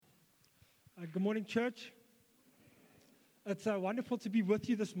Good morning, church. It's wonderful to be with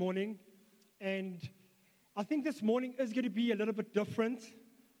you this morning. And I think this morning is going to be a little bit different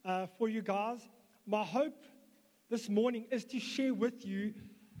for you guys. My hope this morning is to share with you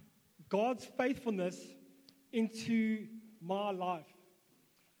God's faithfulness into my life.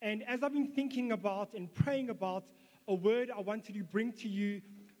 And as I've been thinking about and praying about a word I wanted to bring to you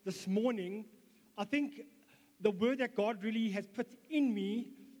this morning, I think the word that God really has put in me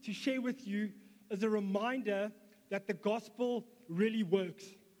to share with you is a reminder that the gospel really works.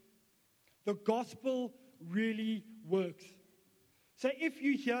 The gospel really works. So if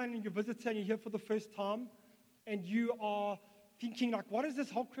you're here and you're a visitor and you're here for the first time and you are thinking like, what is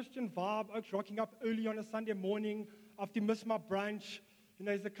this whole Christian vibe? Oaks rocking up early on a Sunday morning after you miss my brunch. You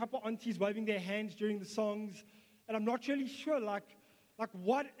know, there's a couple aunties waving their hands during the songs. And I'm not really sure like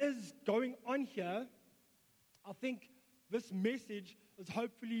what is going on here. I think this message is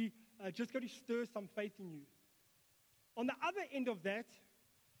hopefully just going to stir some faith in you. On the other end of that,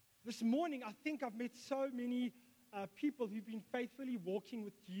 this morning, I think I've met so many people who've been faithfully walking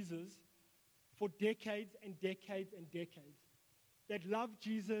with Jesus for decades and decades and decades. That love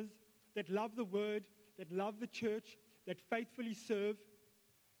Jesus, that love the Word, that love the church, that faithfully serve.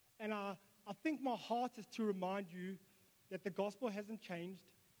 And I think my heart is to remind you that the gospel hasn't changed,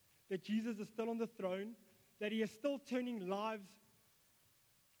 that Jesus is still on the throne, that he is still turning lives,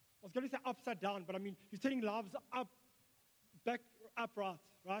 I was going to say upside down, but I mean, he's turning lives back upright,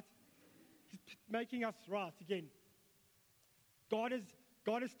 right? He's making us right again. God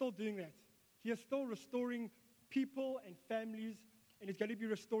is still doing that. He is still restoring people and families, and he's going to be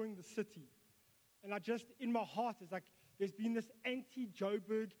restoring the city. And in my heart, it's like there's been this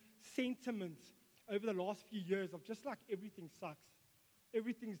anti-Joburg sentiment over the last few years of just like everything sucks.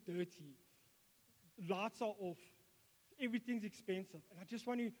 Everything's dirty. Lights are off. Everything's expensive. And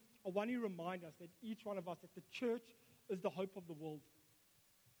I want to remind us that each one of us, that the church is the hope of the world.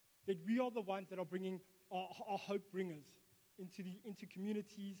 That we are the ones that are bringing our hope bringers into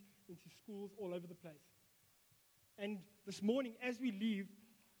communities, into schools, all over the place. And this morning, as we leave,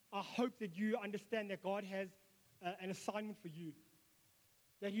 I hope that you understand that God has an assignment for you.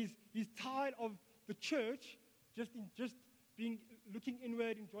 That he's tired of the church just looking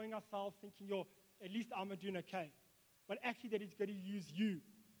inward, enjoying ourselves, thinking, at least I'm doing okay. But actually that he's going to use you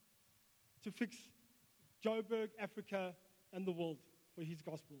to fix Joburg, Africa, and the world for his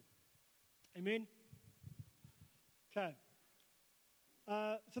gospel. Amen? Okay.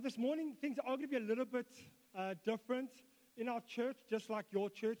 So this morning, things are going to be a little bit different in our church, just like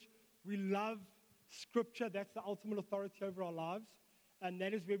your church. We love Scripture. That's the ultimate authority over our lives. And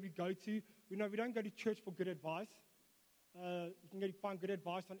that is where we go to. We don't go to church for good advice. You can find good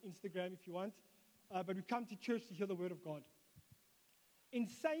advice on Instagram if you want. But we come to church to hear the word of God. In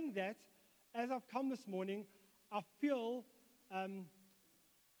saying that, as I've come this morning, I feel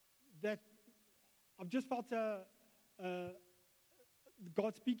that I've just felt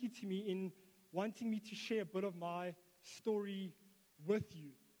God speaking to me in wanting me to share a bit of my story with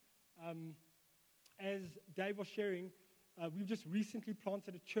you. As Dave was sharing, we've just recently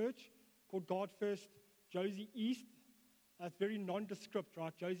planted a church called God First Josie East. It's very nondescript,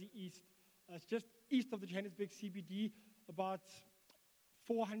 right? Josie East. It's just east of the Johannesburg CBD, about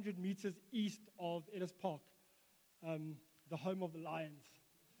 400 meters east of Ellis Park, the home of the Lions.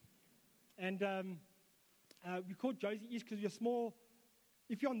 And we call Josie East because we're small.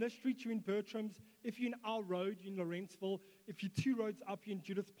 If you're on this street, you're in Bertram's. If you're in our road, you're in Lawrenceville. If you're 2 roads up, you're in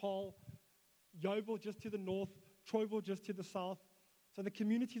Judith Paul. Yeoville just to the north. Troyville just to the south. So the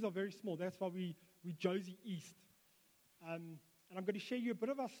communities are very small. That's why we Josie East. And I'm going to share you a bit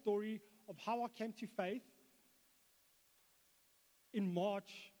of our story of how I came to faith in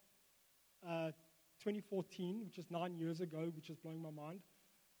March 2014, which is 9 years ago, which is blowing my mind.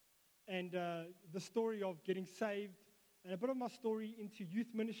 And the story of getting saved, and a bit of my story into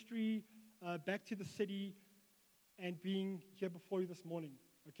youth ministry, back to the city, and being here before you this morning.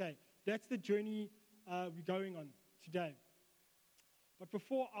 Okay, that's the journey we're going on today. But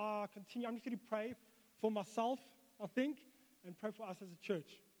before I continue, I'm just going to pray for myself, I think, and pray for us as a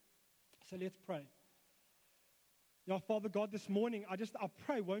church. So let's pray. Yeah, Father God, this morning, I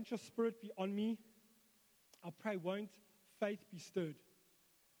pray, won't your spirit be on me? I pray, won't faith be stirred?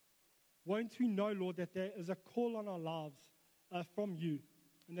 Won't we know, Lord, that there is a call on our lives from you,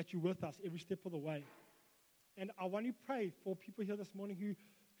 and that you're with us every step of the way? And I want to pray for people here this morning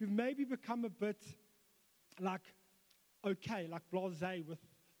who've maybe become a bit like blasé with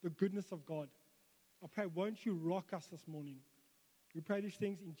the goodness of God. I pray, won't you rock us this morning? We pray these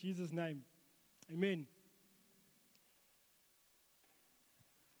things in Jesus' name. Amen.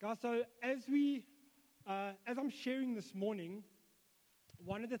 Guys, so as I'm sharing this morning,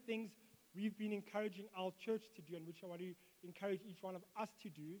 one of the things we've been encouraging our church to do, and which I want to encourage each one of us to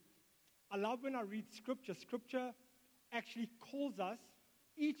do, I love when I read Scripture. Scripture actually calls us,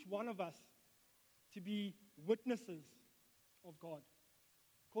 each one of us, to be witnesses of God.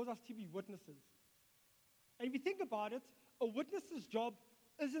 Calls us to be witnesses. And if you think about it, a witness's job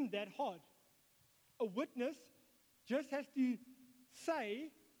isn't that hard. A witness just has to say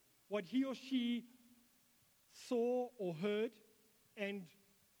what he or she saw or heard and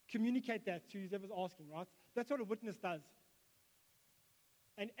communicate that to whoever's asking, right? That's what a witness does.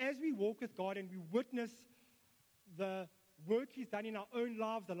 And as we walk with God and we witness the work He's done in our own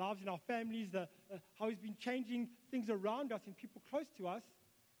lives, the lives in our families, how He's been changing things around us and people close to us,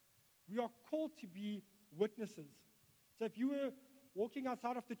 we are called to be witnesses. So if you were walking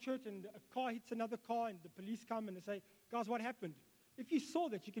outside of the church and a car hits another car and the police come and they say, guys, what happened? If you saw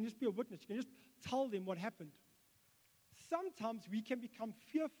that, you can just be a witness. You can just tell them what happened. Sometimes we can become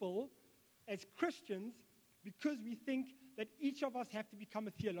fearful as Christians because we think that each of us have to become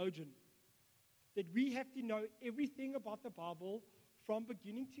a theologian. That we have to know everything about the Bible from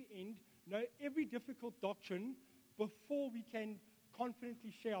beginning to end, know every difficult doctrine before we can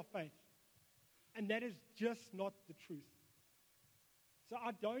confidently share our faith. And that is just not the truth. So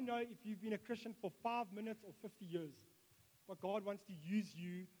I don't know if you've been a Christian for 5 minutes or 50 years, but God wants to use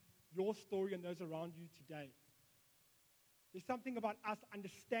you, your story, and those around you today. There's something about us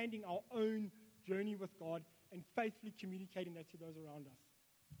understanding our own journey with God and faithfully communicating that to those around us.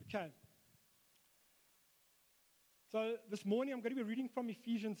 Okay. So this morning I'm going to be reading from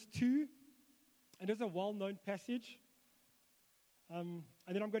Ephesians 2. It is a well-known passage. And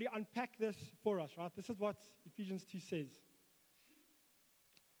then I'm going to unpack this for us, right? This is what Ephesians 2 says.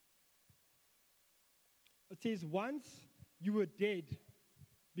 It says, once you were dead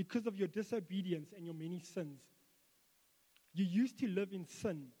because of your disobedience and your many sins. You used to live in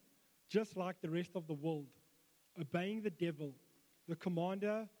sin, just like the rest of the world, obeying the devil, the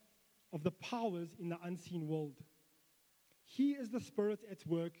commander of the powers in the unseen world. He is the spirit at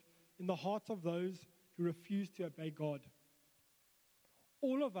work in the hearts of those who refuse to obey God.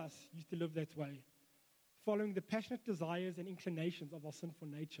 All of us used to live that way, following the passionate desires and inclinations of our sinful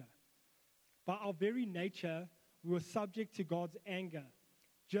nature. By our very nature, we were subject to God's anger,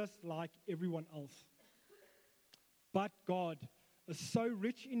 just like everyone else. But God is so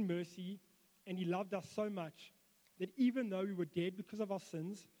rich in mercy, and He loved us so much that even though we were dead because of our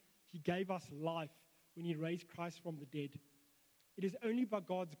sins, He gave us life when He raised Christ from the dead. It is only by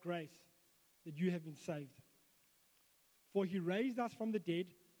God's grace that you have been saved. For He raised us from the dead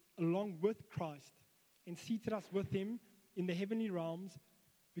along with Christ and seated us with Him in the heavenly realms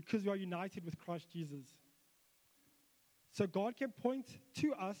because we are united with Christ Jesus. So God can point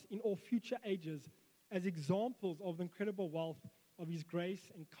to us in all future ages as examples of the incredible wealth of His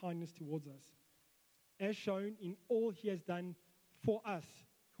grace and kindness towards us, as shown in all He has done for us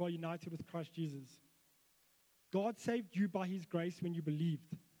who are united with Christ Jesus. God saved you by His grace when you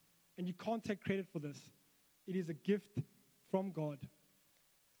believed, and you can't take credit for this. It is a gift from God.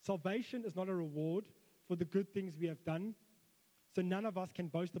 Salvation is not a reward for the good things we have done, so none of us can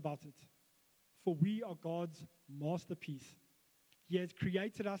boast about it, for we are God's masterpiece. He has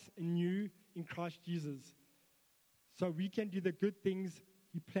created us anew in Christ Jesus, so we can do the good things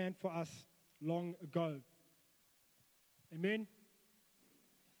He planned for us long ago. Amen.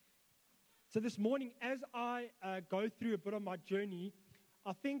 So this morning, as I go through a bit of my journey,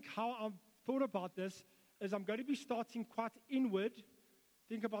 I think how I've thought about this is I'm going to be starting quite inward.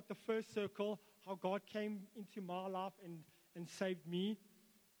 Think about the first circle, how God came into my life and saved me,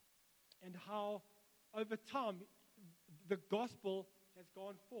 and how over time the gospel has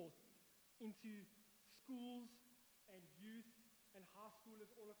gone forth into schools and youth and high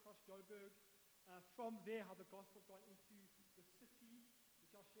schoolers all across Joburg. From there, how the gospel's gone into the city,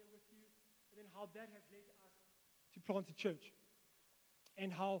 which I'll share with you, and then how that has led us to plant a church,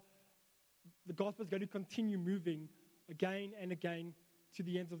 and how the gospel is going to continue moving again and again to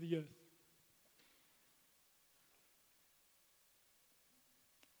the ends of the earth.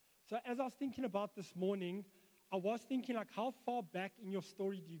 So as I was thinking about this morning, I was thinking, like, how far back in your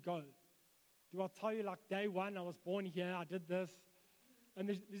story do you go? Do I tell you, like, day one, I was born here, I did this? And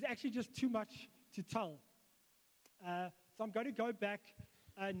there's actually just too much to tell. So I'm going to go back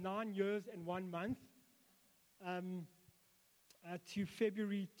 9 years and 1 month to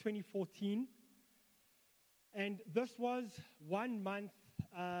February 2014. And this was 1 month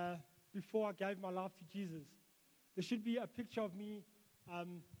before I gave my life to Jesus. There should be a picture of me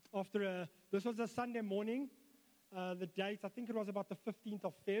this was a Sunday morning. the dates. I think it was about the 15th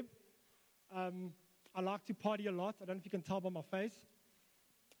of Feb. I like to party a lot. I don't know if you can tell by my face.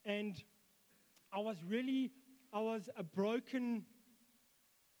 And I was a broken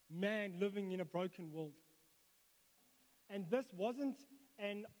man living in a broken world. And this wasn't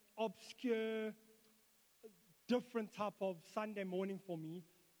an obscure, different type of Sunday morning for me.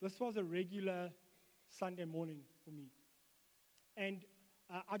 This was a regular Sunday morning for me. And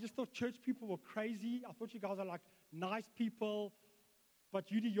I just thought church people were crazy. I thought you guys are like nice people,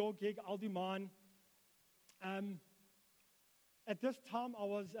 but you do your gig, I'll do mine. At this time, I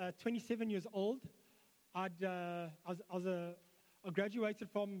was 27 years old. I graduated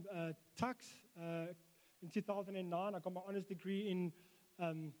from Tux in 2009. I got my honors degree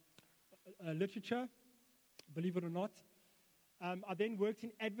in literature, believe it or not. I then worked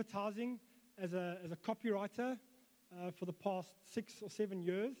in advertising as a copywriter for the past 6 or 7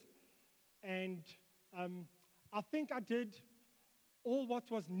 years. And I think I did all what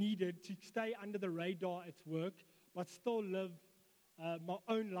was needed to stay under the radar at work, but still live my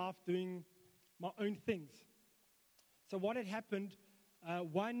own life doing my own things. So what had happened,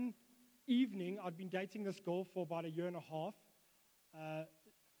 one evening, I'd been dating this girl for about a year and a half.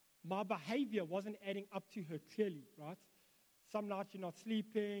 My behavior wasn't adding up to her clearly, right? Some nights you're not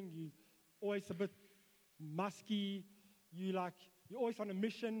sleeping, you're always a bit musky, you're always on a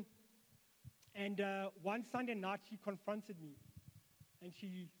mission. And one Sunday night, she confronted me. And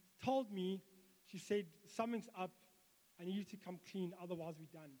she told me, she said, something's up, I need you to come clean, otherwise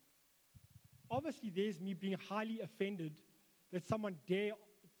we're done. Obviously, there's me being highly offended that someone dare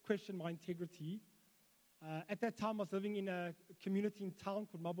question my integrity. At that time, I was living in a community in town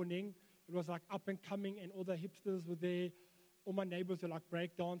called Maboneng. It was like up and coming, and all the hipsters were there. All my neighbors were like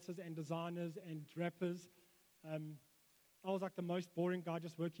break dancers and designers and rappers. I was like the most boring guy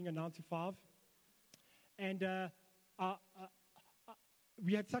just working a 9 to 5. And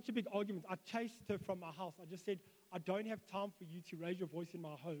we had such a big argument. I chased her from my house. I just said, I don't have time for you to raise your voice in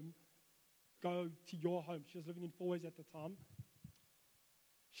my home. Go to your home. She was living in Fourways at the time.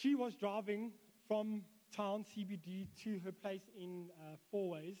 She was driving from town CBD to her place in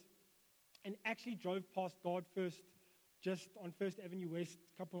Fourways and actually drove past God First, just on First Avenue West,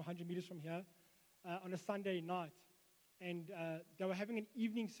 a couple of 100 meters from here, on a Sunday night. And they were having an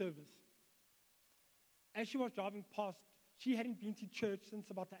evening service. As she was driving past, she hadn't been to church since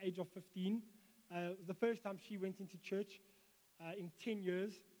about the age of 15. It was the first time she went into church in 10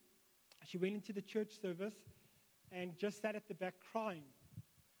 years. She went into the church service and just sat at the back crying.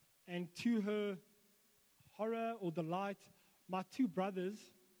 And to her horror or delight, my 2 brothers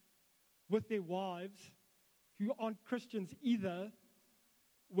with their wives, who aren't Christians either,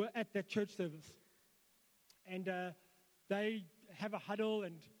 were at that church service. And they have a huddle,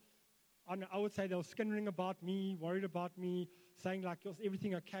 and I would say they were skinnering about me, worried about me, saying like, was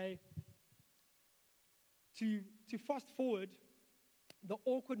everything okay? To fast forward, the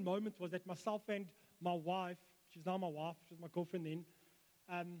awkward moment was that myself and my wife, she's now my wife, she was my girlfriend then,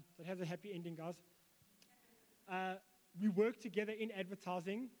 so it has a happy ending, guys. We work together in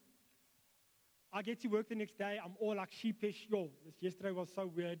advertising. I get to work the next day, I'm all like sheepish. Yesterday was so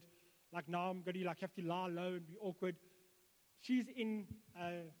weird. Like now I'm going to have to lie low and be awkward. She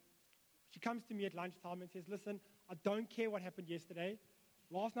comes to me at lunchtime and says, listen, I don't care what happened yesterday.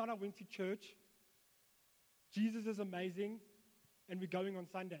 Last night I went to church. Jesus is amazing, and we're going on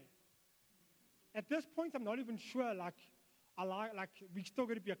Sunday. At this point, I'm not even sure, we're still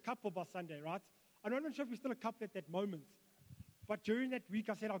going to be a couple by Sunday, right? I'm not even sure if we're still a couple at that moment. But during that week,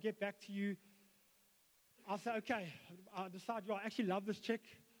 I said, I'll get back to you. I'll say, okay, I decide, I actually love this chick.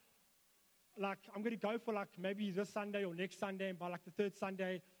 I'm going to go for maybe this Sunday or next Sunday, and by the third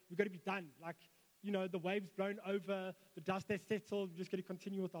Sunday, we're going to be done. The waves blown over, the dust has settled, we're just going to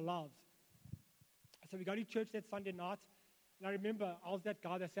continue with our lives. So we go to church that Sunday night, and I remember I was that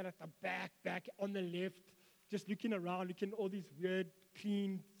guy that sat at the back on the left, just looking around, looking at all these weird,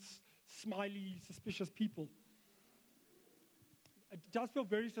 clean, smiley, suspicious people. It does feel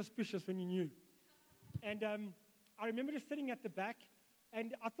very suspicious when you're new. And I remember just sitting at the back,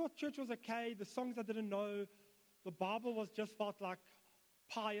 and I thought church was okay. The songs I didn't know, the Bible just felt like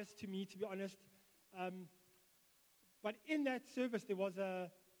pious to me, to be honest. But in that service, there was a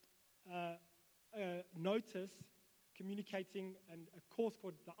notice communicating a course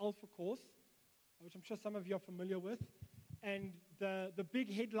called the Alpha course, which I'm sure some of you are familiar with. And the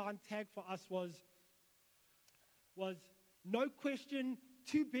big headline tag for us was no question,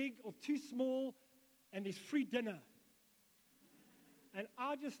 too big or too small, and there's free dinner. And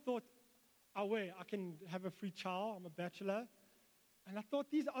I just thought, I can have a free chow, I'm a bachelor. And I thought,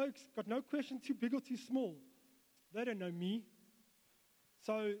 these oaks got no question too big or too small. They don't know me.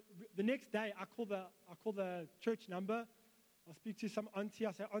 So the next day, I call the church number. I speak to some auntie.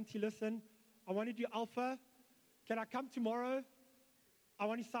 I say, Auntie, listen, I want to do Alpha. Can I come tomorrow? I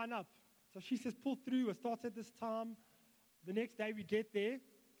want to sign up. So she says, pull through. It starts at this time. The next day we get there.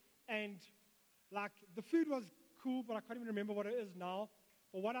 And like the food was cool, but I can't even remember what it is now.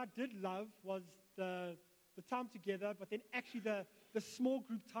 But what I did love was the time together, but then actually the small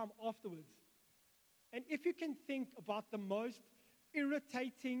group time afterwards. And if you can think about the most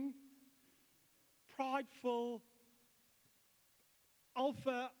irritating, prideful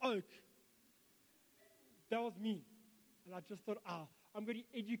alpha oak, that was me. And I just thought, I'm going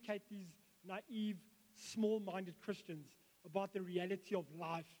to educate these naive, small-minded Christians about the reality of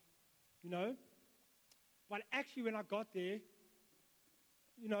life, But actually, when I got there,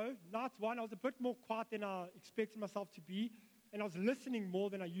 night one, I was a bit more quiet than I expected myself to be, and I was listening more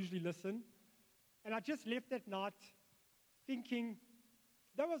than I usually listen. And I just left that night thinking,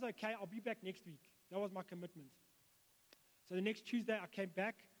 that was okay, I'll be back next week. That was my commitment. So the next Tuesday, I came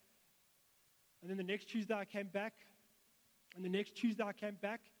back, and then the next Tuesday, I came back, and the next Tuesday, I came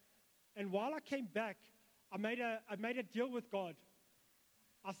back. And while I came back, I made a deal with God.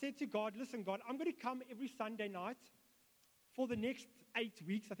 I said to God, listen, God, I'm going to come every Sunday night for the next 8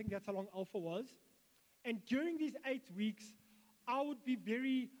 weeks. I think that's how long Alpha was. And during these 8 weeks, I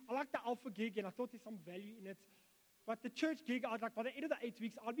like the Alpha gig, and I thought there's some value in it. But the church gig, by the end of the 8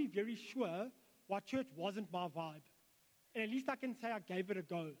 weeks, I'd be very sure why church wasn't my vibe. And at least I can say I gave it a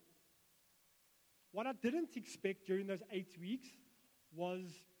go. What I didn't expect during those 8 weeks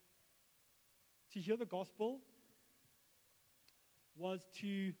was to hear the gospel, was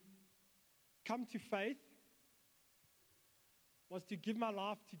to come to faith, was to give my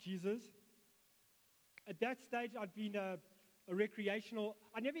life to Jesus. At that stage, I'd been a recreational,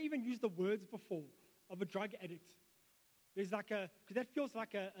 I never even used the words before of a drug addict. There's because that feels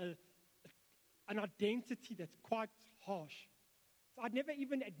like an identity that's quite harsh. So I'd never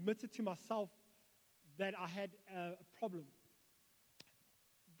even admitted to myself that I had a problem.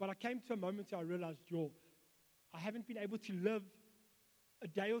 But I came to a moment where I realized, I haven't been able to live a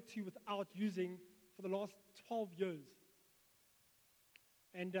day or two without using for the last 12 years.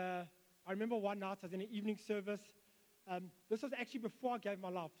 And I remember one night I was in an evening service. This was actually before I gave my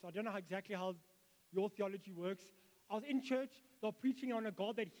life, so I don't know exactly how your theology works. I was in church. They were preaching on a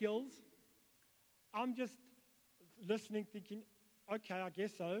God that heals. I'm just listening, thinking, okay, I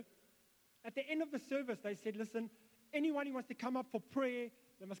guess so. At the end of the service, they said, listen, anyone who wants to come up for prayer,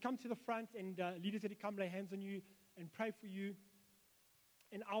 they must come to the front, and leaders will come lay hands on you and pray for you.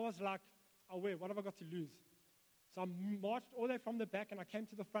 And I was like, what have I got to lose? So I marched all the way from the back, and I came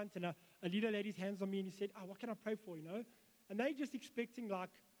to the front, and a leader laid his hands on me, and he said, what can I pray for, And they just expecting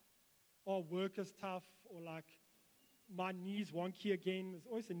work is tough, or my knee's wonky again. There's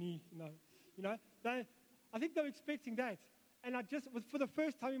always a knee, I think they were expecting that. And for the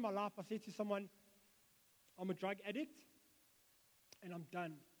first time in my life, I said to someone, I'm a drug addict, and I'm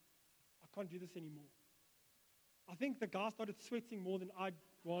done. I can't do this anymore. I think the guy started sweating more than I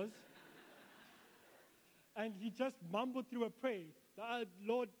was. And he just mumbled through a prayer.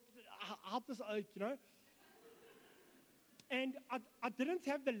 Lord, help this out, And I didn't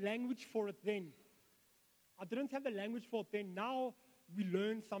have the language for it then. Now we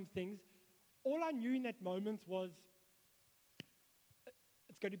learn some things. All I knew in that moment was,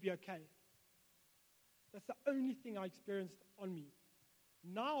 it's going to be okay. That's the only thing I experienced on me.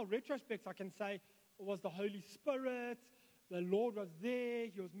 Now, retrospect, I can say it was the Holy Spirit, the Lord was there,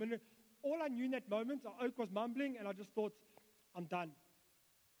 He was ministering. All I knew in that moment, the oak was mumbling, and I just thought, I'm done.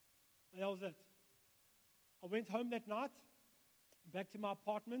 And that was it. I went home that night, back to my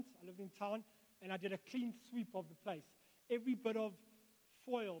apartment. I lived in town, and I did a clean sweep of the place. Every bit of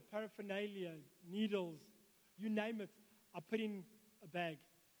foil, paraphernalia, needles, you name it, I put in a bag,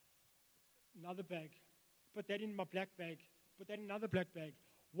 another bag, put that in my black bag, put that in another black bag.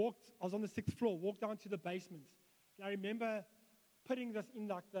 I was on the 6th floor, walked down to the basement. And I remember putting this in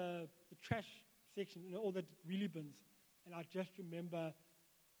the trash section, all the wheelie bins. And I just remember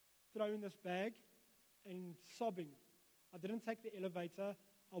throwing this bag and sobbing. I didn't take the elevator.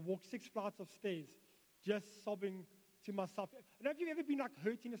 I walked 6 flights of stairs, just sobbing to myself. I don't know if you've ever been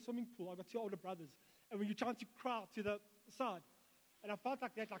hurt in a swimming pool. I've got 2 older brothers. And when you're trying to cry out to the side, and I felt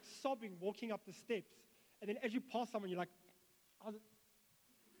like that, sobbing, walking up the steps. And then as you pass someone, you're like,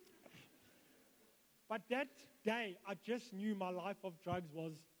 But that day, I just knew my life of drugs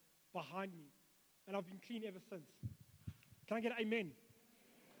was behind me. And I've been clean ever since. Can I get an amen?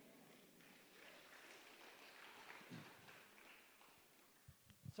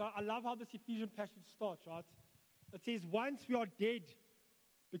 So I love how this Ephesians passage starts, right? It says, once we are dead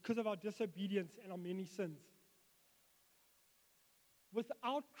because of our disobedience and our many sins.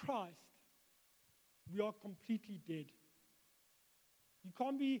 Without Christ, we are completely dead. You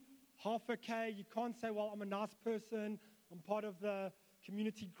can't be half okay. You can't say, well, I'm a nice person. I'm part of the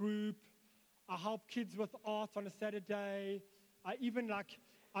community group. I help kids with art on a Saturday.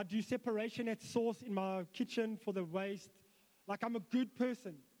 I do separation at source in my kitchen for the waste. Like, I'm a good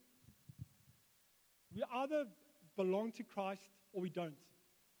person. We either belong to Christ or we don't.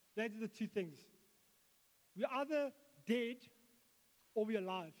 Those are the two things. We're either dead or we're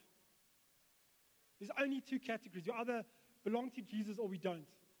alive. There's only two categories. You either belong to Jesus or we don't.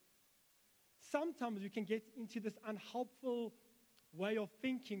 Sometimes we can get into this unhelpful way of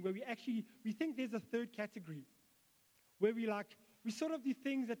thinking where we think there's a third category, where we sort of do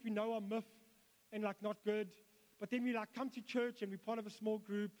things that we know are myth and not good, but then we come to church and we're part of a small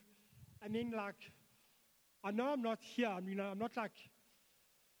group, and then I know I'm not here, I'm not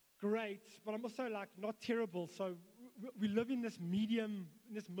great, but I'm also not terrible, so we live in this medium,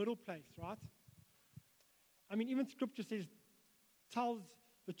 in this middle place, right? I mean, even Scripture tells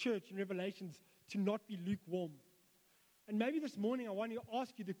the church in Revelations to not be lukewarm. And maybe this morning I want to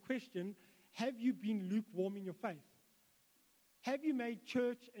ask you the question, have you been lukewarm in your faith? Have you made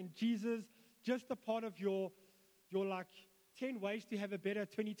church and Jesus just a part of your 10 ways to have a better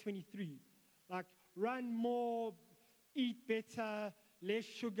 2023? Run more, eat better, less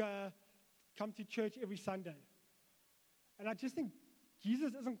sugar, come to church every Sunday. And I just think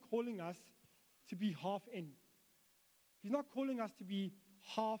Jesus isn't calling us to be half in. He's not calling us to be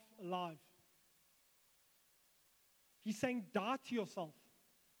half alive. He's saying, die to yourself.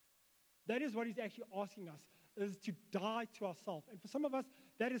 That is what he's actually asking us, is to die to ourselves. And for some of us,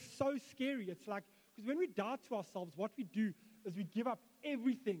 that is so scary. It's because when we die to ourselves, what we do is we give up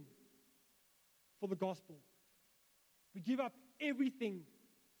everything for the gospel. We give up everything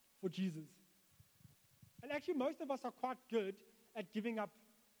for Jesus. And actually, most of us are quite good at giving up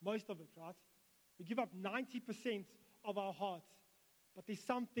most of it, right? We give up 90% of our hearts, but there's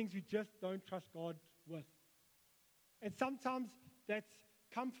some things we just don't trust God with. And sometimes that's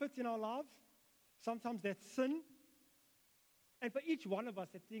comfort in our lives. Sometimes that's sin. And for each one of us,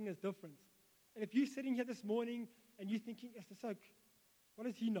 that thing is different. And if you're sitting here this morning and you're thinking, Esther Soak, what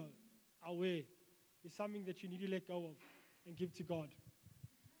does he know? Aware. There's something that you need to let go of and give to God.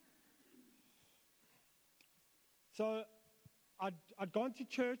 So I'd gone to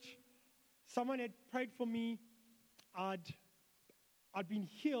church. Someone had prayed for me. I'd been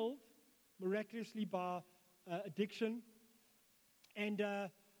healed miraculously by addiction. And I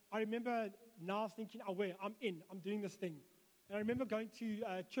remember now thinking, aware, I'm doing this thing. And I remember going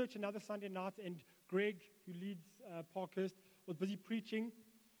to church another Sunday night, and Greg, who leads Parkhurst, was busy preaching.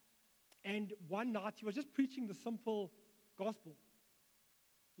 And one night, he was just preaching the simple gospel.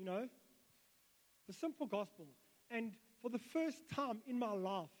 The simple gospel. And for the first time in my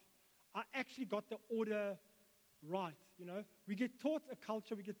life, I actually got the order right. We get taught a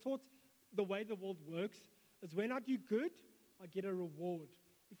culture, we get taught the way the world works, is when I do good, I get a reward.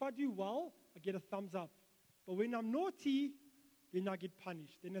 If I do well, I get a thumbs up. But when I'm naughty, then I get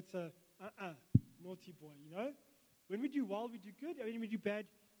punished. Then it's a naughty boy, When we do well, we do good. And when we do bad.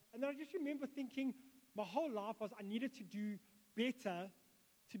 And then I just remember thinking, my whole life was I needed to do better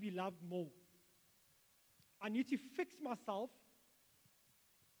to be loved more. I need to fix myself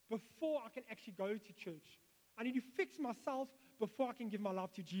before I can actually go to church. I need to fix myself before I can give my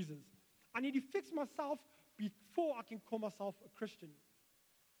life to Jesus. I need to fix myself before I can call myself a Christian.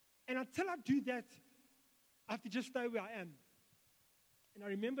 And until I do that, I have to just stay where I am. And I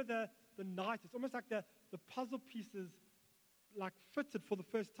remember the night, it's almost like the puzzle pieces fitted for the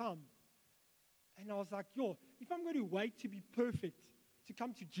first time. And I was like, if I'm going to wait to be perfect to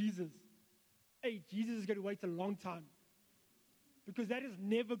come to Jesus, Jesus is going to wait a long time. Because that is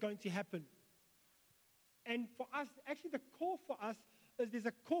never going to happen. And for us, actually the call for us is there's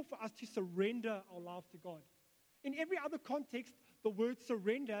a call for us to surrender our lives to God. In every other context, the word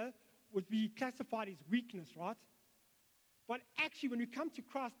surrender would be classified as weakness, right? But actually, when we come to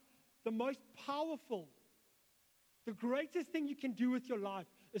Christ, the most powerful, the greatest thing you can do with your life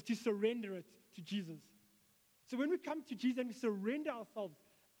is to surrender it to Jesus. So when we come to Jesus and we surrender ourselves,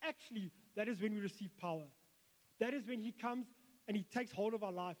 actually, that is when we receive power. That is when he comes and he takes hold of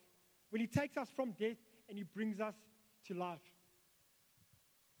our life. When he takes us from death and he brings us to life.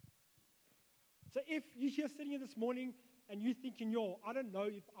 So if you're here sitting here this morning and you're thinking, I don't know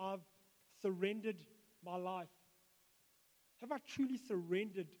if I've surrendered my life. Have I truly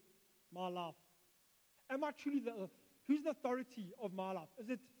surrendered my life? Am I truly who's the authority of my life? Is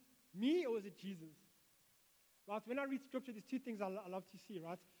it me or is it Jesus? Right? When I read scripture, there's two things I love to see,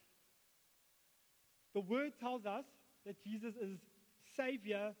 right? The word tells us that Jesus is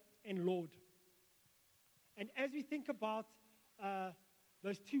Savior and Lord. And as we think about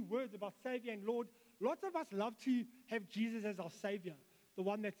those two words about Savior and Lord, lots of us love to have Jesus as our Savior, the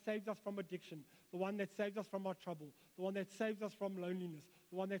one that saves us from addiction, the one that saves us from our trouble, the one that saves us from loneliness,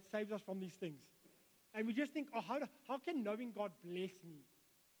 the one that saves us from these things. And we just think, oh, how can knowing God bless me?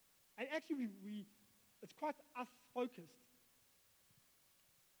 And actually, it's quite us-focused.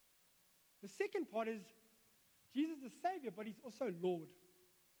 The second part is Jesus is Savior, but He's also Lord.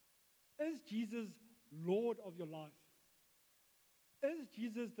 Is Jesus Lord of your life? Is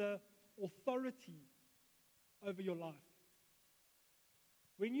Jesus the authority over your life?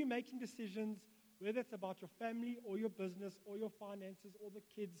 When you're making decisions, whether it's about your family or your business or your finances or the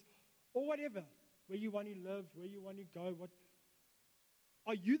kids or whatever, where you want to live, where you want to go,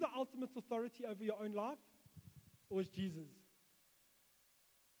 are you the ultimate authority over your own life, or is Jesus?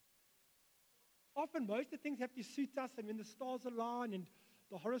 Often, most of the things have to suit us, and when the stars align and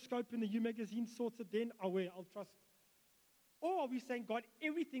the horoscope in the U magazine sorts it, then I'll trust. Or are we saying, God,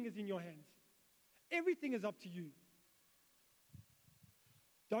 everything is in your hands. Everything is up to you.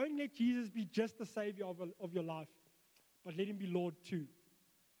 Don't let Jesus be just the Savior of your life, but let Him be Lord too.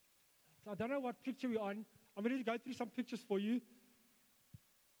 So I don't know what picture we're on. I'm going to go through some pictures for you.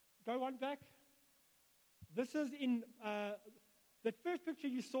 Go one back. This is the first picture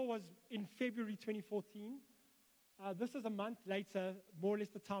you saw was in February 2014. This is a month later, more or less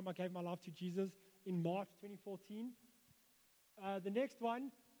the time I gave my life to Jesus, in March 2014. The next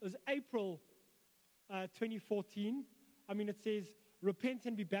one is April 2014. It says, repent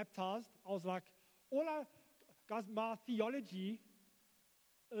and be baptized. I was like, guys, my theology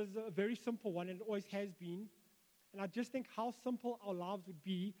is a very simple one, and it always has been. And I just think how simple our lives would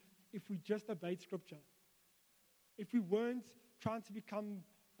be if we just obeyed Scripture. If we weren't trying to become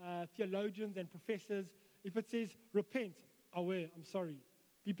theologians and professors. If it says, repent, aware, I'm sorry.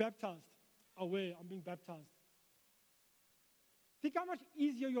 Be baptized, aware, I'm being baptized. Think how much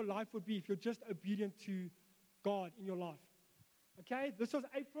easier your life would be if you're just obedient to God in your life. Okay, this was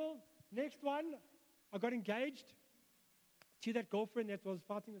April. Next one, I got engaged to that girlfriend that was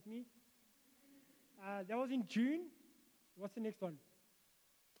fighting with me. That was in June. What's the next one?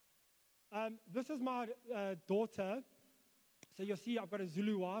 This is my daughter. So you'll see I've got a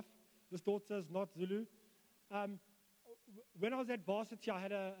Zulu wife. This daughter is not Zulu. When I was at varsity, I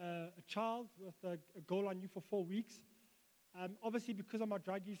had a child with a girl I knew for 4 weeks. Obviously, because of my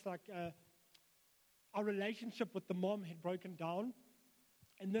drug use, our relationship with the mom had broken down.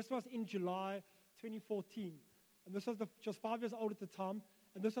 And this was in July 2014. And she was 5 years old at the time.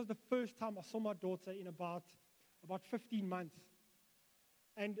 And this was the first time I saw my daughter in about 15 months.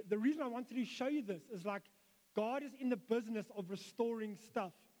 And the reason I wanted to show you this is God is in the business of restoring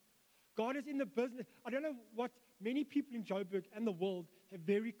stuff. God is in the business. I don't know what many people in Joburg and the world have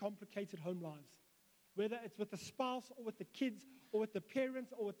very complicated home lives. Whether it's with the spouse or with the kids or with the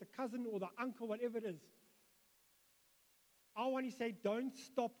parents or with the cousin or the uncle, whatever it is. I want to say, don't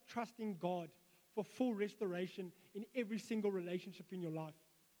stop trusting God for full restoration in every single relationship in your life.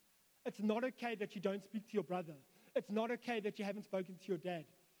 It's not okay that you don't speak to your brother. It's not okay that you haven't spoken to your dad.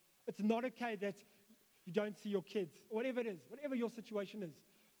 It's not okay that you don't see your kids, or whatever it is, whatever your situation is.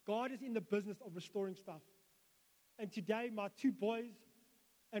 God is in the business of restoring stuff. And today, my 2 boys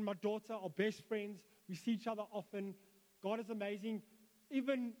and my daughter are best friends. We see each other often. God is amazing.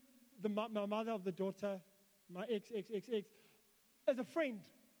 Even my mother of the daughter, my ex, is a friend.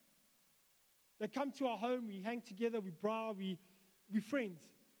 They come to our home, we hang together, we bra, we're friends.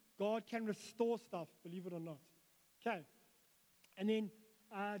 God can restore stuff, believe it or not. Okay. And then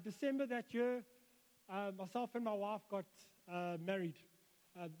December that year, myself and my wife got married,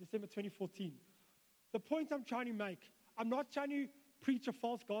 December 2014. The point I'm trying to make, I'm not trying to preach a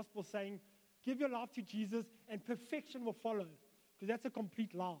false gospel saying, give your life to Jesus and perfection will follow, because that's a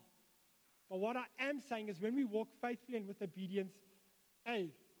complete lie. But what I am saying is when we walk faithfully and with obedience,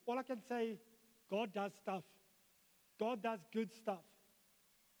 all I can say, God does stuff. God does good stuff.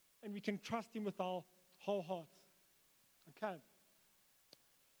 And we can trust Him with our whole hearts. Okay.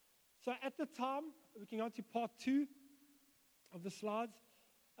 So at the time, we can go to part 2 of the slides.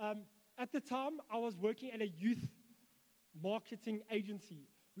 At the time, I was working at a youth marketing agency.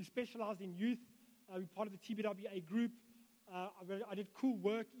 We specialized in youth. We're part of the TBWA group. I did cool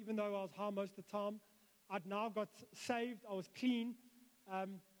work, even though I was high most of the time. I'd now got saved. I was clean.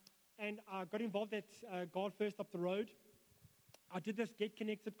 And I got involved at God First up the road. I did this Get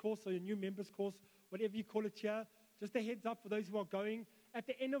Connected course, so a new members course, whatever you call it here. Just a heads up for those who are going. At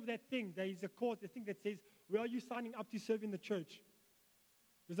the end of that thing, there is a thing that says where are you signing up to serve in the church?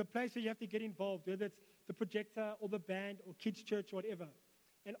 There's a place where you have to get involved, whether it's the projector or the band or kids' church or whatever.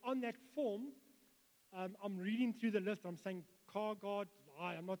 And on that form, I'm reading through the list. I'm saying, car guard,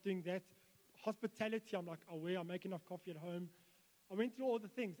 I'm not doing that. Hospitality, I'm like, I'll make enough coffee at home. I went through all the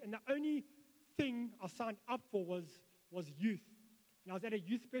things. And the only thing I signed up for was youth. And I was at a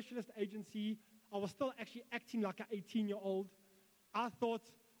youth specialist agency. I was still actually acting like an 18-year-old. I thought,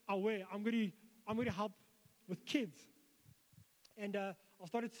 I'm going to help with kids. And I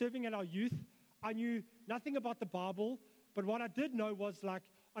started serving at our youth. I knew nothing about the Bible, but what I did know was, like,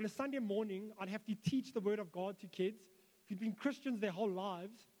 on a Sunday morning, I'd have to teach the Word of God to kids who'd been Christians their whole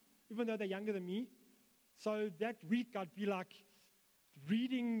lives, even though they're younger than me. So that week, I'd be like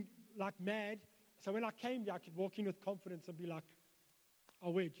reading like mad. So when I came here, I could walk in with confidence and be like,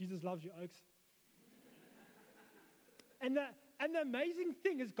 Jesus loves you, Oaks. And the amazing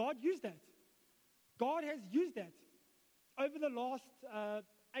thing is God used that. God has used that. Over the last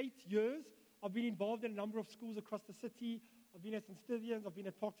 8 years, I've been involved in a number of schools across the city. I've been at St. Stithians, I've been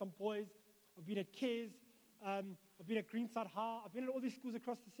at Parks on Boys, I've been at Cares, I've been at Greenside High, I've been at all these schools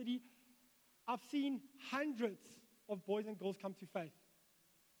across the city. I've seen hundreds of boys and girls come to faith.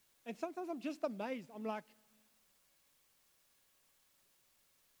 And sometimes I'm just amazed. I'm like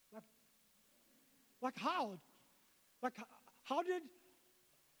how? How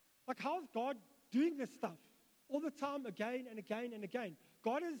is God doing this stuff all the time, again and again and again?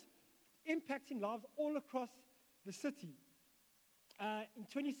 God is impacting lives all across the city. In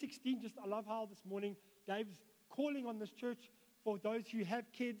 2016, I love how this morning Dave's calling on this church for those who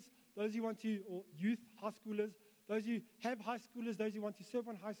have kids, those who want to, or youth, high schoolers, those who have high schoolers, those who want to serve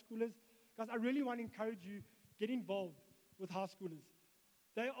on high schoolers. Guys, I really want to encourage you, get involved with high schoolers.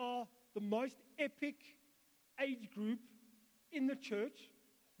 They are the most epic age group in the church.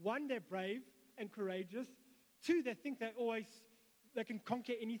 One, they're brave and courageous. Two, they think they can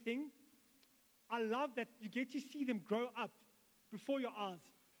conquer anything. I love that you get to see them grow up before your eyes.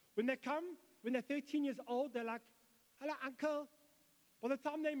 When they're 13 years old, they're like, hello, uncle. By the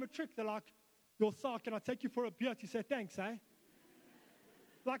time they're matric, they're like, yo, sir, can I take you for a beer? To say thanks, eh?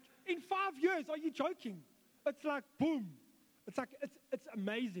 Like, in 5 years, are you joking? It's like, boom. It's like, it's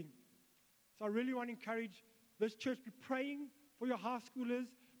amazing. So I really want to encourage this church, be praying for your high schoolers,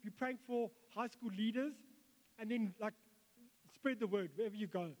 be praying for high school leaders, and then, like, spread the word wherever you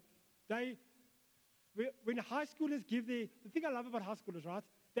go. When high schoolers give the thing I love about high schoolers, right?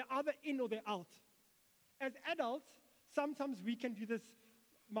 They're either in or they're out. As adults, sometimes we can do this,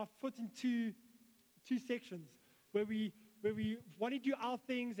 my foot in two sections, where we want to do our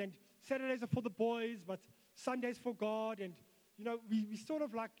things, and Saturdays are for the boys, but Sundays for God, and, we sort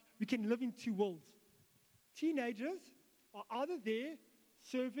of like, we can live in two worlds. Teenagers are either there,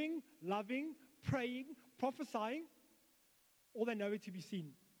 serving, loving, praying, prophesying, or they know it to be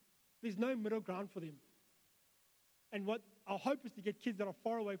seen. There's no middle ground for them. And what our hope is to get kids that are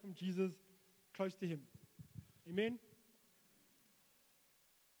far away from Jesus close to him. Amen?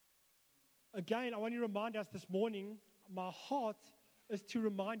 Again, I want to remind us this morning, my heart is to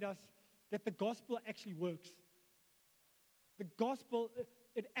remind us that the gospel actually works. The gospel,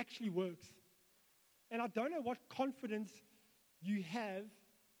 it actually works. And I don't know what confidence you have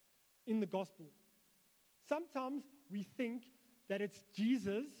in the gospel. Sometimes we think that it's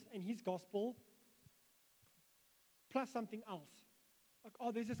Jesus and his gospel plus something else.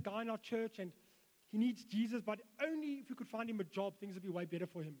 Like, there's this guy in our church and he needs Jesus, but only if we could find him a job, things would be way better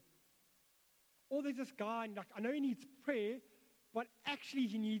for him. Or there's this guy, and I know he needs prayer, but actually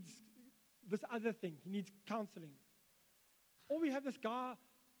he needs this other thing. He needs counseling. Or we have this guy,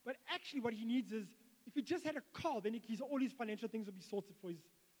 but actually what he needs is, if he just had a car, then all his financial things would be sorted for his.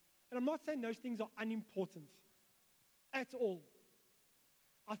 And I'm not saying those things are unimportant at all.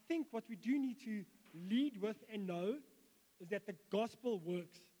 I think what we do need to lead with and know is that the gospel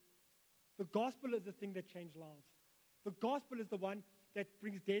works. The gospel is the thing that changes lives. The gospel is the one that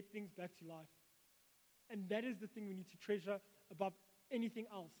brings dead things back to life. And that is the thing we need to treasure above anything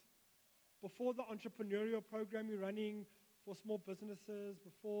else. Before the entrepreneurial program we're running for small businesses,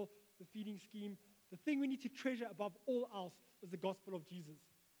 before the feeding scheme, the thing we need to treasure above all else is the gospel of Jesus.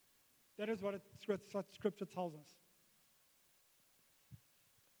 That is what Scripture tells us.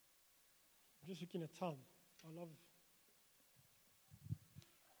 I'm just looking at time.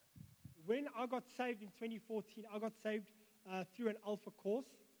 When I got saved in 2014, I got saved through an Alpha course.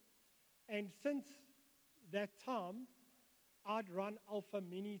 And since that time, I'd run Alpha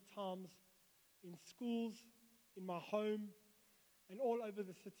many times in schools, in my home, and all over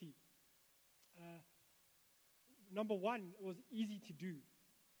the city. Number one, it was easy to do.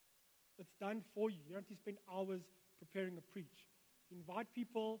 It's done for you. You don't have to spend hours preparing a preach. You invite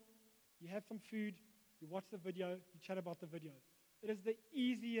people, you have some food, you watch the video, you chat about the video. It is the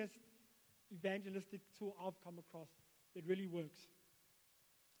easiest evangelistic tool I've come across. It really works.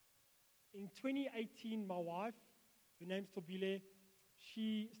 In 2018, my wife, her name's Tobile,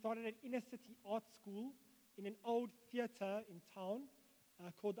 she started an inner city art school in an old theater in town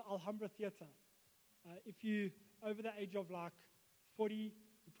called the Alhambra Theater. If you over the age of like 40,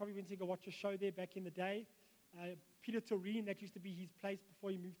 you probably went to go watch a show there back in the day. Peter Toreen, that used to be his place before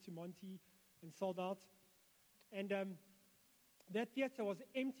he moved to Monty and sold out. And that theater was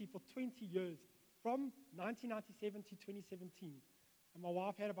empty for 20 years, from 1997 to 2017. And my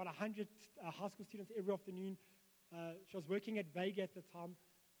wife had about 100 high school students every afternoon. She was working at Vega at the time,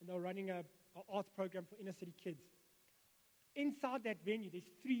 and they were running an arts program for inner city kids. Inside that venue, there's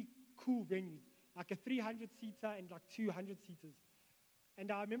 3 cool venues, like a 300-seater and like 200-seaters. And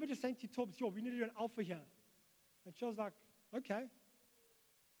I remember just saying to Torbs, yo, we need to do an alpha here. And she was like, okay.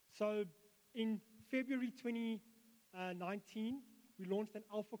 So in February 2019, we launched an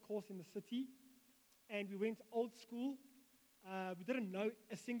alpha course in the city, and we went old school. We didn't know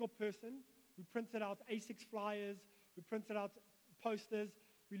a single person. We printed out A6 flyers. We printed out posters.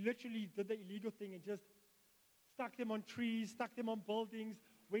 We literally did the illegal thing and just stuck them on trees, stuck them on buildings,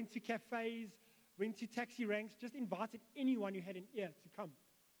 went to cafes, went to taxi ranks, just invited anyone who had an ear to come.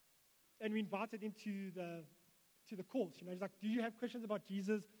 And we invited them to the course. You know, it's like, do you have questions about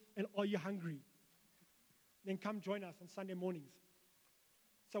Jesus, and are you hungry? Then come join us on Sunday mornings.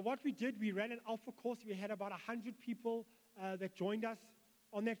 So what we did, we ran an alpha course. We had about 100 people that joined us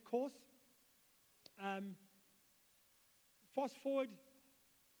on that course. Fast forward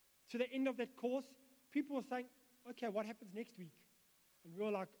to the end of that course, people were saying, okay, what happens next week? And we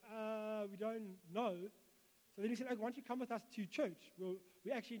were like, we don't know. So then he said, okay, why don't you come with us to church?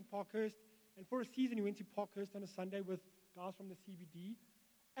 We're actually in Parkhurst. And for a season, we went to Parkhurst on a Sunday with guys from the CBD.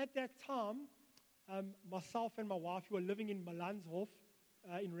 At that time, myself and my wife, who were living in Malanshof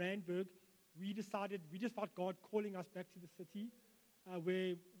in Randburg, we just felt God calling us back to the city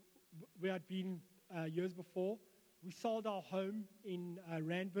where I'd been years before. We sold our home in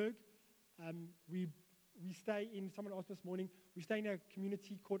Randburg. We stay in, someone asked this morning, we stay in a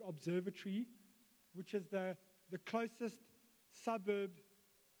community called Observatory, which is the closest suburb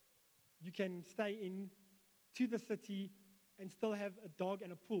you can stay in to the city and still have a dog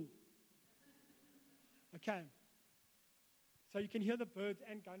and a pool. Okay. So you can hear the birds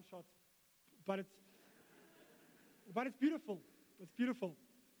and gunshots, but it's beautiful. It's beautiful.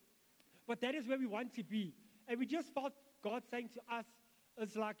 But that is where we want to be. And we just felt God saying to us,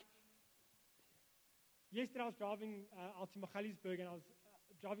 it's like, yesterday I was driving out to Magaliesburg, and I was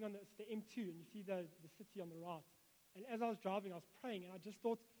driving on the M2, and you see the city on the right. And as I was driving, I was praying, and I just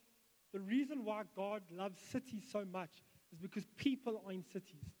thought, the reason why God loves cities so much is because people are in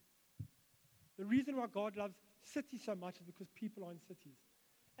cities. The reason why God loves cities so much is because people are in cities.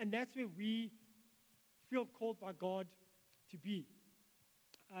 And that's where we feel called by God to be.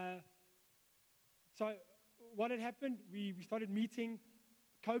 So what had happened, we started meeting.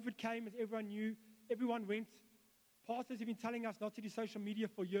 COVID came, as everyone knew. Everyone went. Pastors have been telling us not to do social media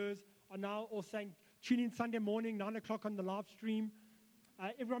for years are now all saying, tune in Sunday morning, 9 o'clock on the live stream.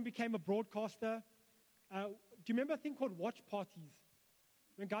 Everyone became a broadcaster. Do you remember a thing called watch parties?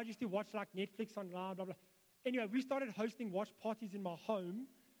 When guys used to watch like Netflix online, blah, blah. Anyway, we started hosting watch parties in my home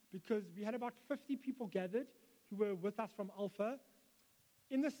because we had about 50 people gathered who were with us from Alpha.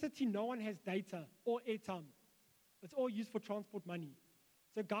 In the city, no one has data or airtime. It's all used for transport money.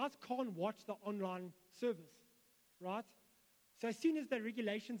 So guys can't watch the online service, right? So as soon as the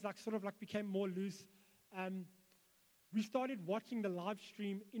regulations became more loose, we started watching the live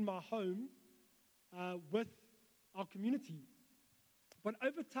stream in my home with our community. But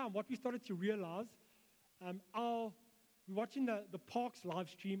over time, what we started to realize, we're watching the Parks live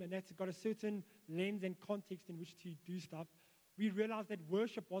stream, and that's got a certain lens and context in which to do stuff. We realized that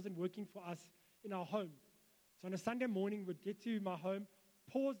worship wasn't working for us in our home. So on a Sunday morning, we'd get to my home,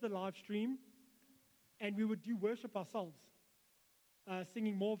 pause the live stream, and we would do worship ourselves,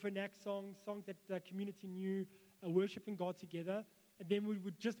 singing more vernac songs that the community knew, worshiping God together, and then we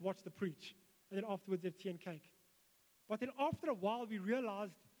would just watch the preach, and then afterwards have tea and cake. But then after a while, we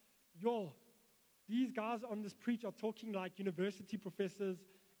realized, these guys on this preach are talking like university professors,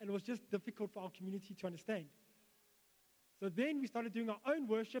 and it was just difficult for our community to understand. So then we started doing our own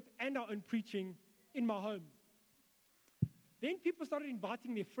worship and our own preaching in my home. Then people started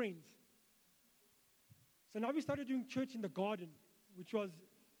inviting their friends. So now we started doing church in the garden, which was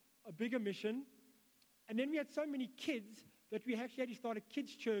a bigger mission. And then we had so many kids that we actually had to start a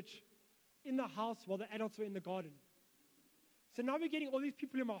kids' church in the house while the adults were in the garden. So now we're getting all these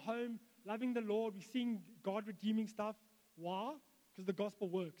people in my home, loving the Lord. We're seeing God redeeming stuff. Why? Because the gospel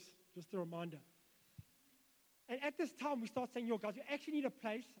works. Just a reminder. And at this time, we start saying, yo, guys, we actually need a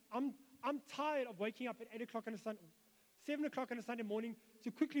place. I'm tired of waking up at 8 o'clock on a Sunday, 7 o'clock on a Sunday morning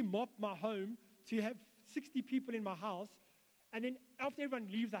to quickly mop my home, to have 60 people in my house. And then after everyone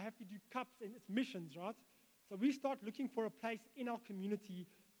leaves, I have to do cups, and it's missions, right? So we start looking for a place in our community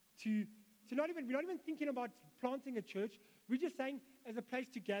to we're not even thinking about planting a church. We're just saying as a place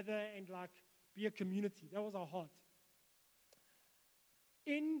to gather and like be a community. That was our heart.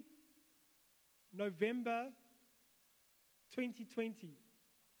 In November 2020,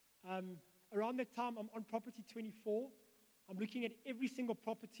 around that time, I'm on property 24. I'm looking at every single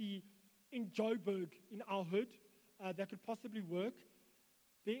property in Joburg, in our hood, that could possibly work.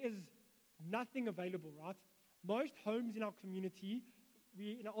 There is nothing available, right? Most homes in our community,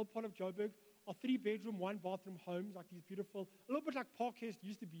 we in our old part of Joburg, are 3-bedroom, 1-bathroom homes, like these beautiful, a little bit like Parkhurst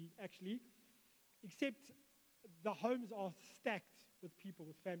used to be, actually, except the homes are stacked with people,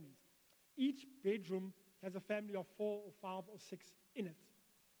 with families. Each bedroom has a family of 4 or 5 or 6 in it.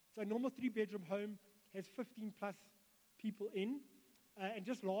 So a normal 3-bedroom home has 15 plus people in. And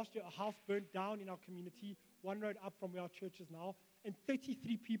just last year, a house burnt down in our community, one road up from where our church is now, and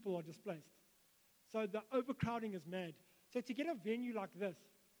 33 people are displaced. So the overcrowding is mad. So to get a venue like this,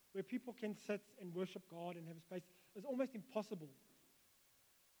 where people can sit and worship God and have a space, is almost impossible.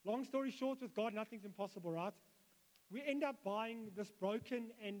 Long story short, with God, nothing's impossible, right? We end up buying this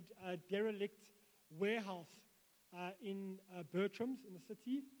broken and derelict warehouse in Bertram's in the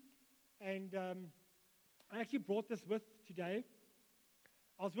city. And I actually brought this with today.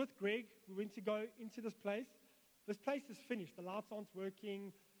 I was with Greg. We went to go into this place. This place is finished. The lights aren't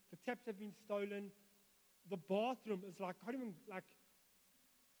working. The taps have been stolen. The bathroom is like, can't even, like,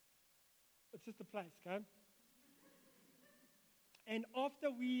 it's just a place, okay? And after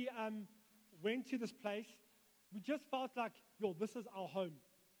we went to this place, we just felt like, yo, this is our home.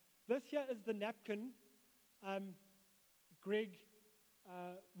 This here is the napkin. Greg,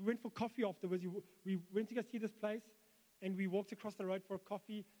 we went for coffee afterwards. We went to go see this place, and we walked across the road for a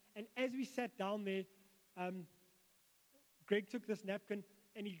coffee. And as we sat down there, Greg took this napkin,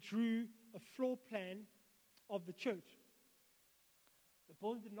 and he drew a floor plan of the church. The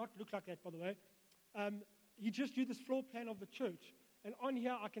building did not look like that, by the way. He just drew this floor plan of the church. And on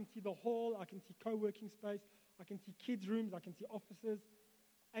here, I can see the hall, I can see co-working space, I can see kids' rooms, I can see offices.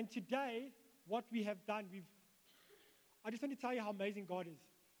 And today, what we have done, I just want to tell you how amazing God is.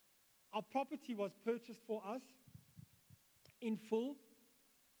 Our property was purchased for us in full.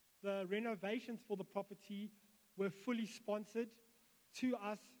 The renovations for the property were fully sponsored to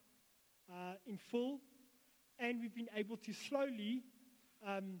us in full. And we've been able to slowly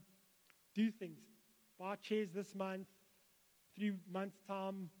do things. Buy chairs this month, 3 months'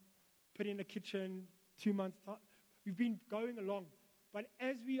 time, put in a kitchen, 2 months' time. We've been going along. But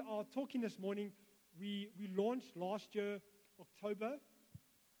as we are talking this morning, we launched last year, October,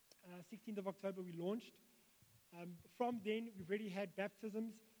 16th of October, we launched. From then, we've already had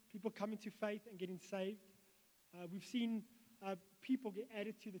baptisms, people coming to faith and getting saved. We've seen people get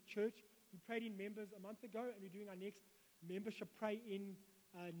added to the church. We prayed in members a month ago, and we're doing our next membership pray-in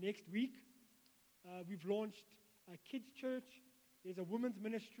next week. We've launched a kids' church. There's a women's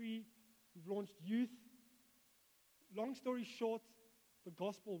ministry. We've launched youth. Long story short, the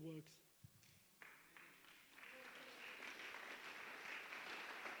gospel works.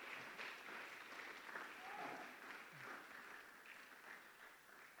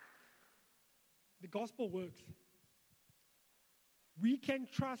 The gospel works. We can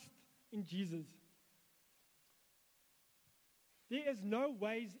trust in Jesus. There is no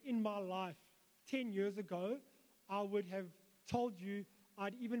ways in my life 10 years ago I would have told you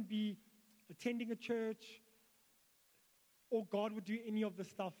I'd even be attending a church or God would do any of the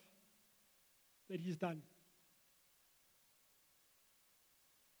stuff that He's done.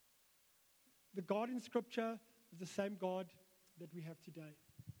 The God in Scripture is the same God that we have today.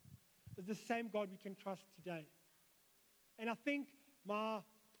 It's the same God we can trust today. And I think my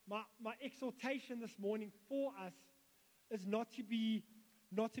exhortation this morning for us is not to be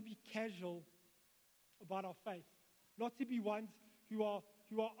casual about our faith, not to be ones who are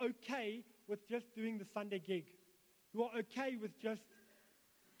okay with just doing the Sunday gig, who are okay with just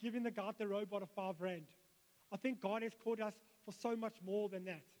giving the guy at the robot a $5,000. I think God has called us for so much more than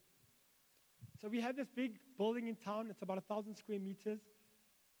that. So we have this big building in town. It's about 1,000 square meters.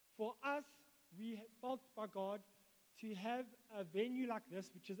 For us, we felt by God to have a venue like this,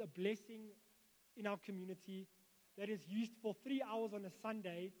 which is a blessing in our community, that is used for 3 hours on a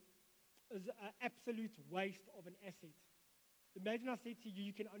Sunday is an absolute waste of an asset. Imagine I said to you,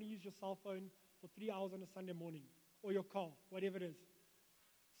 you can only use your cell phone for 3 hours on a Sunday morning, or your car, whatever it is.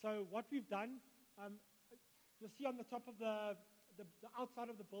 So what we've done, you'll see on the top of the outside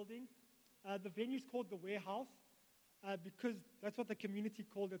of the building, the venue's called the Warehouse, because that's what the community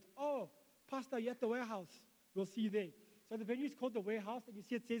called it. Oh, Pastor, you're at the Warehouse. We'll see you there. So the venue's called the Warehouse, and you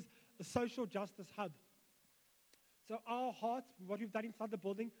see it says a social justice hub. So our heart, what we've done inside the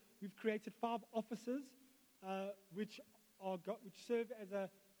building, we've created 5 offices, which serve as a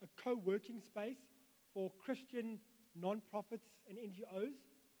co-working space for Christian non-profits and NGOs,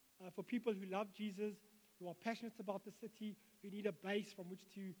 for people who love Jesus, who are passionate about the city, who need a base from which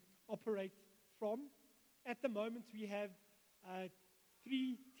to operate from. At the moment, we have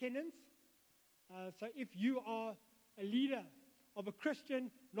 3 tenants. So if you are a leader of a Christian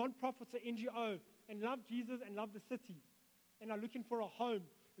non-profit or NGO and love Jesus and love the city and are looking for a home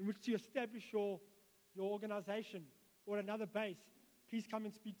in which to establish your organization or another base, please come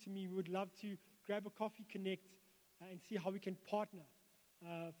and speak to me. We would love to grab a coffee, connect, and see how we can partner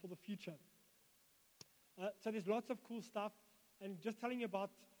for the future. So there's lots of cool stuff, and just telling you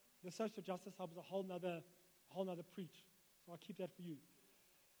about the Social Justice Hub is a whole nother preach. So I'll keep that for you.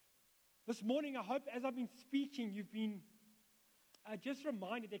 This morning, I hope as I've been speaking, you've been just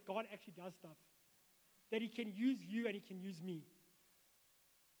reminded that God actually does stuff. That He can use you and He can use me.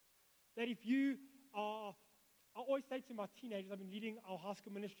 That if you are, I always say to my teenagers, I've been leading our high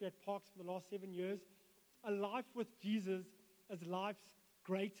school ministry at Parks for the last 7 years, a life with Jesus is life's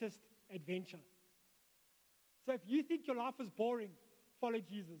greatest adventure. So if you think your life is boring, follow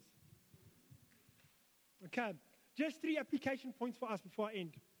Jesus. Okay, just 3 application points for us before I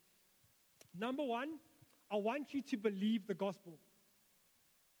end. Number 1, I want you to believe the gospel.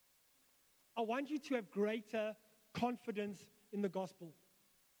 I want you to have greater confidence in the gospel.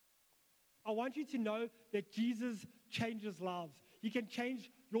 I want you to know that Jesus changes lives. He can change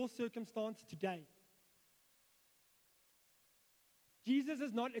your circumstance today. Jesus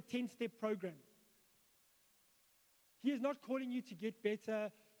is not a 10-step program. He is not calling you to get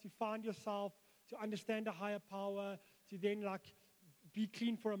better, to find yourself, to understand a higher power, to then be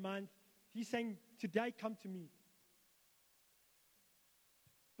clean for a month. He's saying, today, come to me.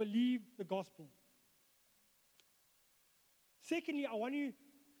 Believe the gospel. Secondly, I want to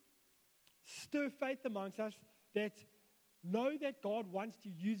stir faith amongst us that know that God wants to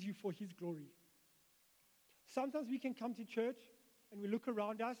use you for His glory. Sometimes we can come to church and we look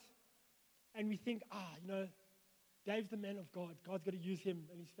around us and we think, Dave's the man of God. God's going to use him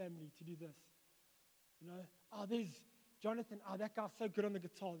and his family to do this. There's Jonathan. That guy's so good on the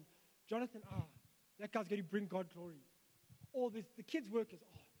guitar. Jonathan, that guy's going to bring God glory. Or there's the kids' workers.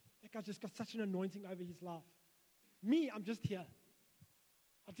 That guy's just got such an anointing over his life. Me, I'm just here.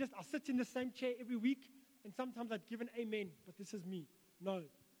 I sit in the same chair every week, and sometimes I'd give an amen, but this is me. No.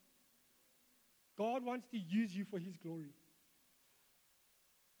 God wants to use you for His glory.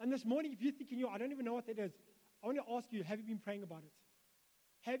 And this morning, if you're thinking, I don't even know what that is, I want to ask you, have you been praying about it?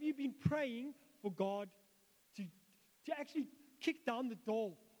 Have you been praying for God to actually kick down the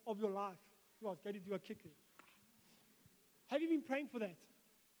door of your life? I was going to do a kick there. Have you been praying for that?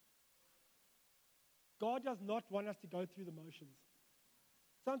 God does not want us to go through the motions.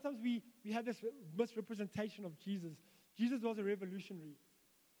 Sometimes we have this misrepresentation of Jesus. Jesus was a revolutionary.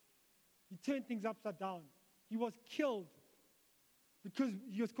 He turned things upside down. He was killed because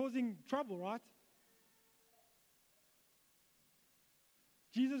he was causing trouble, right?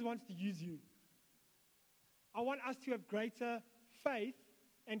 Jesus wants to use you. I want us to have greater faith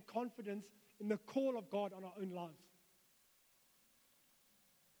and confidence in the call of God on our own lives.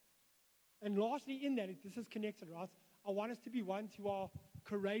 And lastly, in that, this is connected, right? I want us to be ones who are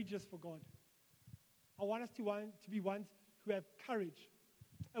courageous for God. I want us to be ones who have courage.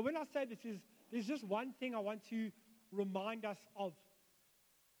 And when I say this, there's just one thing I want to remind us of.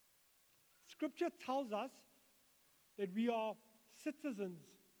 Scripture tells us that we are citizens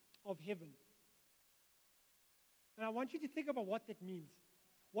of heaven. And I want you to think about what that means.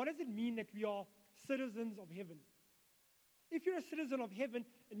 What does it mean that we are citizens of heaven? If you're a citizen of heaven,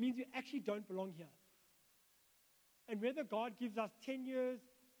 it means you actually don't belong here. And whether God gives us 10 years,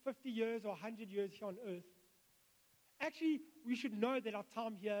 50 years, or 100 years here on earth, actually, we should know that our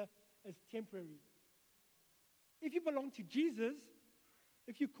time here is temporary. If you belong to Jesus,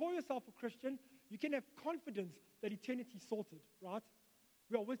 if you call yourself a Christian, you can have confidence that eternity is sorted, right?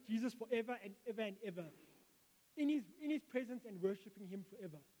 We are with Jesus forever and ever and ever, in his presence and worshiping Him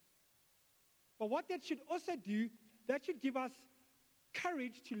forever. But what that should also do, that should give us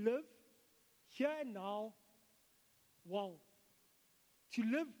courage to live here and now well. to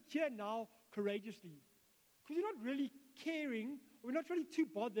live here now courageously. Because we're not really caring, we're not really too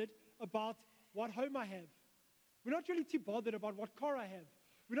bothered about what home I have. We're not really too bothered about what car I have.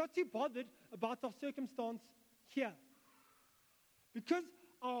 We're not too bothered about our circumstance here. Because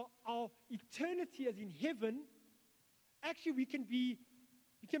our eternity is in heaven, actually we can be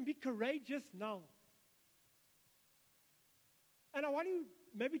courageous now. And I want to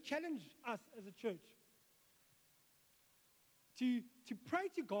maybe challenge us as a church to pray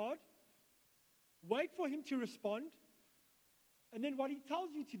to God, wait for Him to respond, and then what He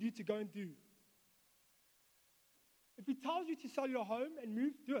tells you to do, to go and do. If He tells you to sell your home and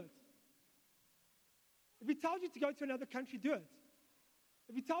move, do it. If He tells you to go to another country, do it.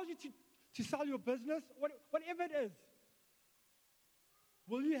 If He tells you to sell your business, whatever it is,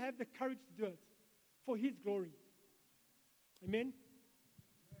 will you have the courage to do it for His glory? Amen?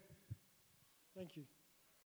 Thank you.